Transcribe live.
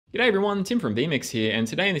G'day everyone, Tim from vMix here, and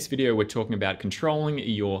today in this video we're talking about controlling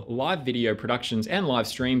your live video productions and live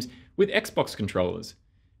streams with Xbox controllers.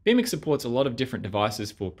 vMix supports a lot of different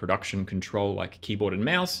devices for production control like keyboard and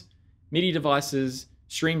mouse, MIDI devices,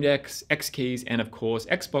 Stream Decks, X keys, and of course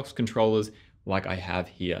Xbox controllers like I have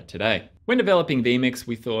here today. When developing vMix,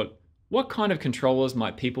 we thought, what kind of controllers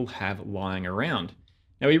might people have lying around?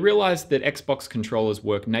 Now we realized that Xbox controllers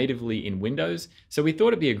work natively in Windows, so we thought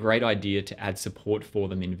it'd be a great idea to add support for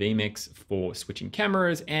them in vMix for switching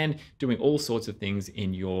cameras and doing all sorts of things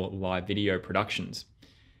in your live video productions.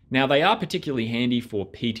 Now they are particularly handy for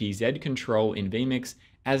PTZ control in vMix,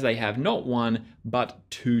 as they have not one, but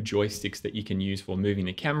two joysticks that you can use for moving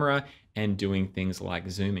the camera and doing things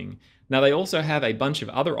like zooming. Now they also have a bunch of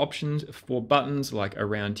other options for buttons, like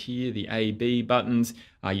around here, the A, B buttons.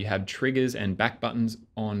 You have triggers and back buttons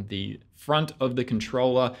on the front of the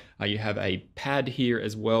controller. You have a pad here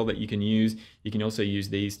as well that you can use. You can also use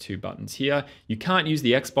these two buttons here. You can't use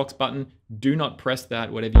the Xbox button. Do not press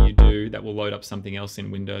that. Whatever you do, that will load up something else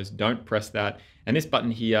in Windows. Don't press that. And this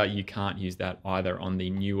button here, you can't use that either on the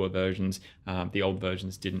newer versions. The old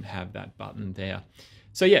versions didn't have that button there.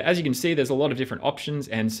 So yeah, as you can see, there's a lot of different options.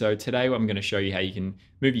 And so today I'm going to show you how you can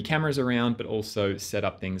move your cameras around, but also set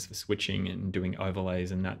up things for switching and doing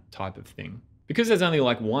overlays and that type of thing. Because there's only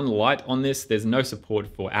like one light on this, there's no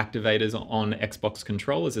support for activators on Xbox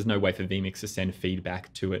controllers. There's no way for vMix to send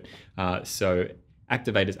feedback to it. So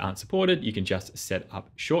activators aren't supported. You can just set up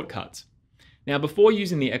shortcuts. Now, before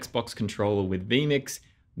using the Xbox controller with vMix,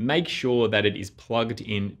 make sure that it is plugged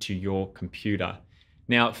into your computer.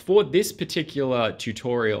 Now, for this particular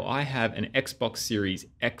tutorial, I have an Xbox Series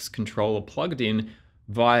X controller plugged in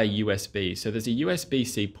via USB. So there's a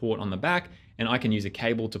USB-C port on the back, and I can use a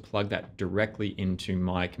cable to plug that directly into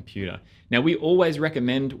my computer. Now, we always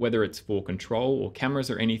recommend, whether it's for control or cameras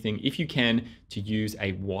or anything, if you can, to use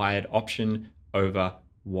a wired option over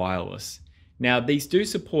wireless. Now, these do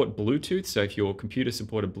support Bluetooth, so if your computer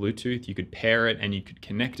supported Bluetooth, you could pair it and you could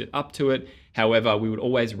connect it up to it. However, we would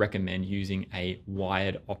always recommend using a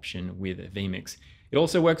wired option with vMix. It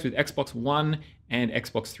also works with Xbox One and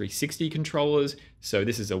Xbox 360 controllers. So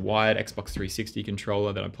this is a wired Xbox 360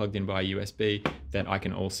 controller that I plugged in via USB that I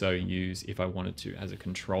can also use if I wanted to as a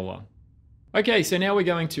controller. Okay, so now we're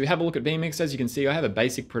going to have a look at vMix. As you can see, I have a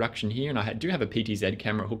basic production here, and I do have a PTZ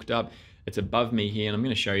camera hooked up. It's above me here, and I'm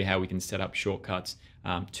going to show you how we can set up shortcuts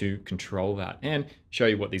to control that and show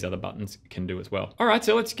you what these other buttons can do as well. All right,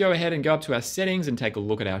 so let's go ahead and go up to our settings and take a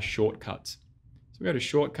look at our shortcuts. So we go to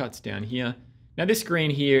shortcuts down here. Now this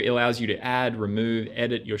screen here allows you to add, remove,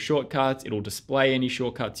 edit your shortcuts. It'll display any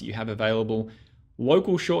shortcuts that you have available.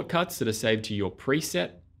 Local shortcuts that are saved to your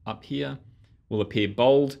preset up here will appear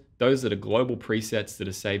bold. Those that are global presets that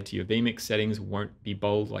are saved to your vMix settings won't be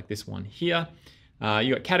bold, like this one here.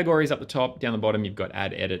 You've got categories up the top, down the bottom you've got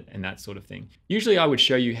add, edit, and that sort of thing. Usually I would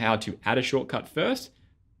show you how to add a shortcut first,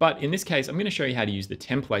 but in this case I'm going to show you how to use the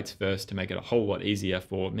templates first to make it a whole lot easier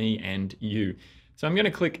for me and you. So I'm going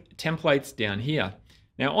to click templates down here.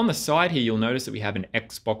 Now on the side here you'll notice that we have an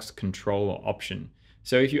Xbox controller option.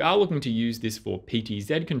 So if you are looking to use this for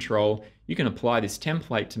PTZ control, you can apply this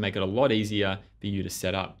template to make it a lot easier for you to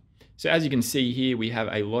set up. So as you can see here, we have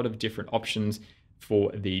a lot of different options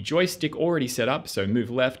for the joystick already set up. So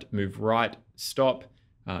move left, move right, stop,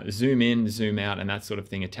 zoom in, zoom out, and that sort of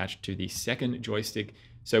thing attached to the second joystick.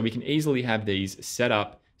 So we can easily have these set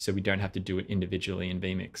up so we don't have to do it individually in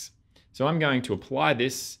vMix. So I'm going to apply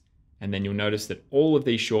this, and then you'll notice that all of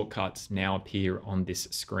these shortcuts now appear on this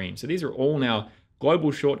screen. So these are all now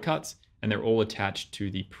global shortcuts, and they're all attached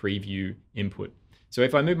to the preview input. So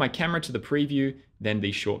if I move my camera to the preview, then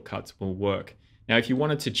these shortcuts will work. Now, if you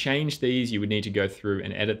wanted to change these, you would need to go through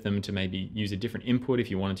and edit them to maybe use a different input.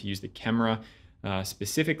 If you wanted to use the camera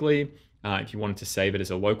specifically, if you wanted to save it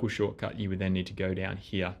as a local shortcut, you would then need to go down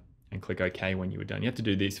here and click OK when you were done. You have to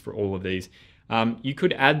do this for all of these. You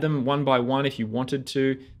could add them one by one if you wanted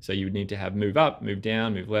to. So you would need to have move up, move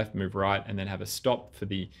down, move left, move right, and then have a stop for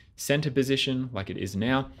the center position like it is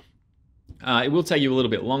now. It will take you a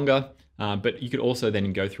little bit longer. But you could also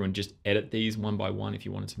then go through and just edit these one by one if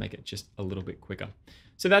you wanted to make it just a little bit quicker.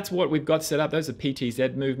 So that's what we've got set up. Those are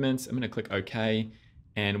PTZ movements. I'm going to click OK.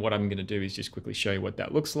 And what I'm going to do is just quickly show you what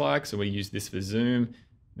that looks like. So we use this for zoom,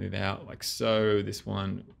 move out like so. This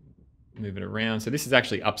one, move it around. So this is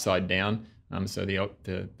actually upside down. So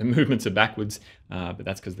the movements are backwards, but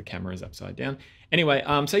that's because the camera is upside down. Anyway,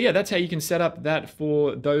 so yeah, that's how you can set up that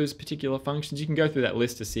for those particular functions. You can go through that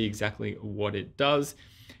list to see exactly what it does.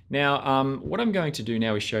 Now, what I'm going to do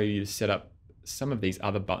now is show you to set up some of these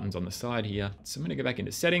other buttons on the side here. So I'm going to go back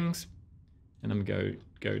into settings and I'm going to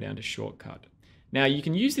go down to shortcut. Now you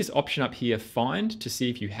can use this option up here, find, to see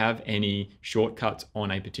if you have any shortcuts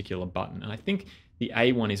on a particular button. And I think the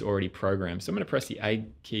A one is already programmed. So I'm going to press the A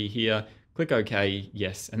key here, click OK,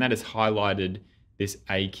 yes. And that has highlighted this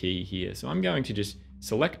A key here. So I'm going to just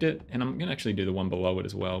select it, and I'm going to actually do the one below it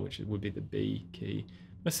as well, which would be the B key.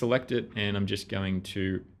 I'm going to select it, and I'm just going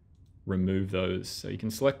to remove those. So you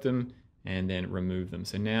can select them and then remove them.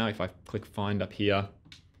 So now if I click find up here,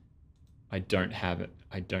 I don't have it.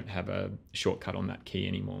 I don't have a shortcut on that key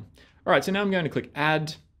anymore. All right, so now I'm going to click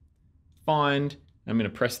add, find, I'm going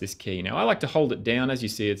to press this key. Now I like to hold it down. As you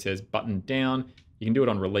see, it says button down. You can do it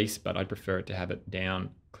on release, but I'd prefer it to have it down.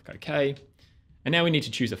 Click OK. And now we need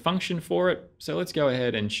to choose a function for it. So let's go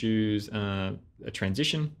ahead and choose a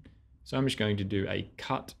transition. So I'm just going to do a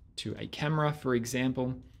cut to a camera, for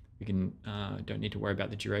example. We can don't need to worry about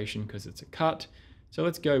the duration because it's a cut. So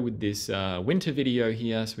let's go with this winter video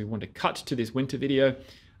here. So we want to cut to this winter video.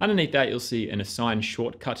 Underneath that, you'll see an assign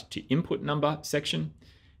shortcut to input number section.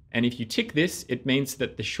 And if you tick this, it means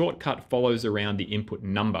that the shortcut follows around the input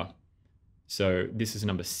number. So this is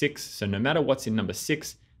number 6. So no matter what's in number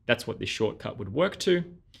 6, that's what this shortcut would work to.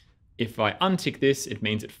 If I untick this, it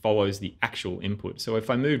means it follows the actual input. So if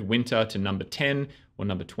I moved winter to number 10 or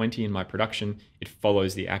number 20 in my production, it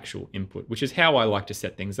follows the actual input, which is how I like to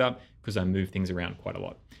set things up because I move things around quite a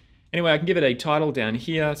lot. Anyway, I can give it a title down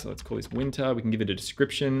here. So let's call this winter. We can give it a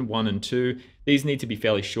description, 1 and 2. These need to be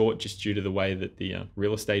fairly short just due to the way that the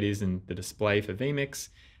real estate is in the display for vMix.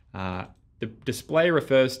 The display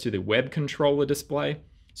refers to the web controller display.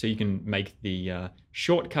 So you can make the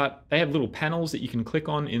shortcut. They have little panels that you can click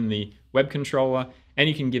on in the web controller, and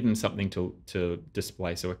you can give them something to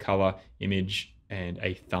display. So a color, image, and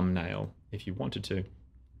a thumbnail if you wanted to.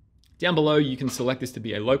 Down below, you can select this to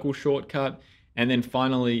be a local shortcut, and then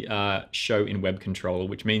finally show in web controller,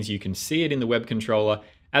 which means you can see it in the web controller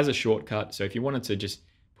as a shortcut. So if you wanted to just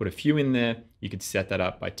put a few in there, you could set that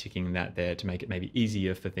up by ticking that there to make it maybe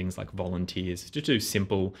easier for things like volunteers to do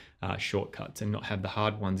simple shortcuts and not have the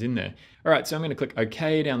hard ones in there. All right, so I'm going to click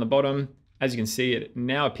OK down the bottom. As you can see, it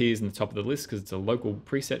now appears in the top of the list because it's a local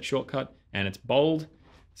preset shortcut and it's bold.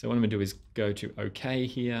 So what I'm going to do is go to OK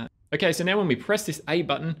here. Okay, so now when we press this A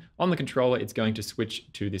button on the controller, it's going to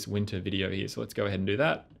switch to this winter video here. So let's go ahead and do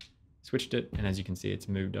that. Switched it, and as you can see, it's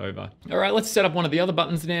moved over. All right, let's set up one of the other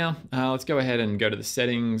buttons now. Let's go ahead and go to the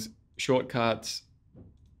settings, shortcuts,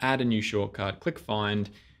 add a new shortcut, click find.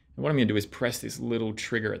 And what I'm gonna do is press this little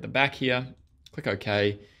trigger at the back here, click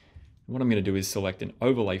OK. And what I'm gonna do is select an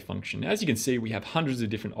overlay function. As you can see, we have hundreds of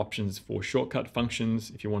different options for shortcut functions.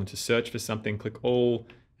 If you wanted to search for something, click all,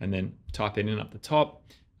 and then type it in up the top.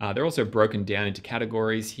 They're also broken down into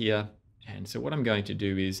categories here. And so what I'm going to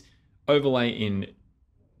do is overlay in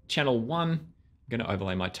channel 1, I'm going to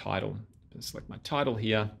overlay my title. Select my title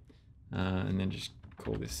here, and then just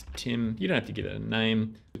call this Tim. You don't have to give it a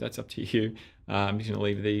name. That's up to you. I'm just going to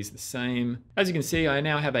leave these the same. As you can see, I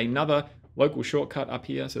now have another local shortcut up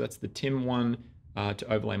here. So that's the Tim one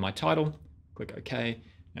to overlay my title. Click OK.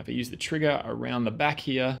 Now if I use the trigger around the back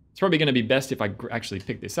here, it's probably going to be best if I actually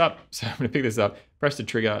pick this up. So I'm going to pick this up, press the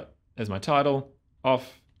trigger as my title,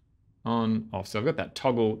 off, on, off. So I've got that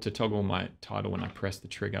toggle to toggle my title when I press the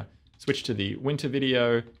trigger. Switch to the winter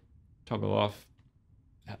video, toggle off.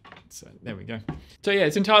 So there we go. So yeah,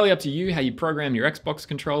 it's entirely up to you how you program your Xbox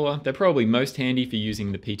controller. They're probably most handy for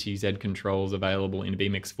using the PTZ controls available in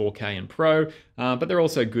vMix 4K and Pro, but they're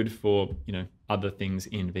also good for, other things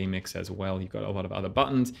in vMix as well. You've got a lot of other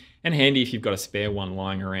buttons, and handy if you've got a spare one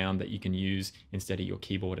lying around that you can use instead of your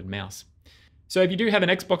keyboard and mouse. So if you do have an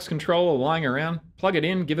Xbox controller lying around, plug it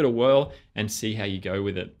in, give it a whirl, and see how you go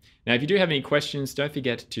with it. Now, if you do have any questions, don't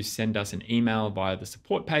forget to send us an email via the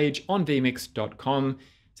support page on vmix.com.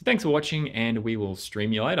 So thanks for watching, and we will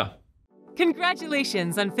stream you later.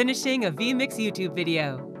 Congratulations on finishing a vMix YouTube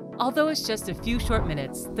video. Although it's just a few short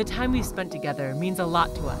minutes, the time we've spent together means a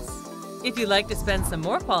lot to us. If you'd like to spend some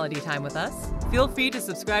more quality time with us, feel free to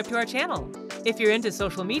subscribe to our channel. If you're into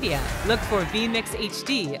social media, look for vMix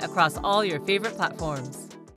HD across all your favorite platforms.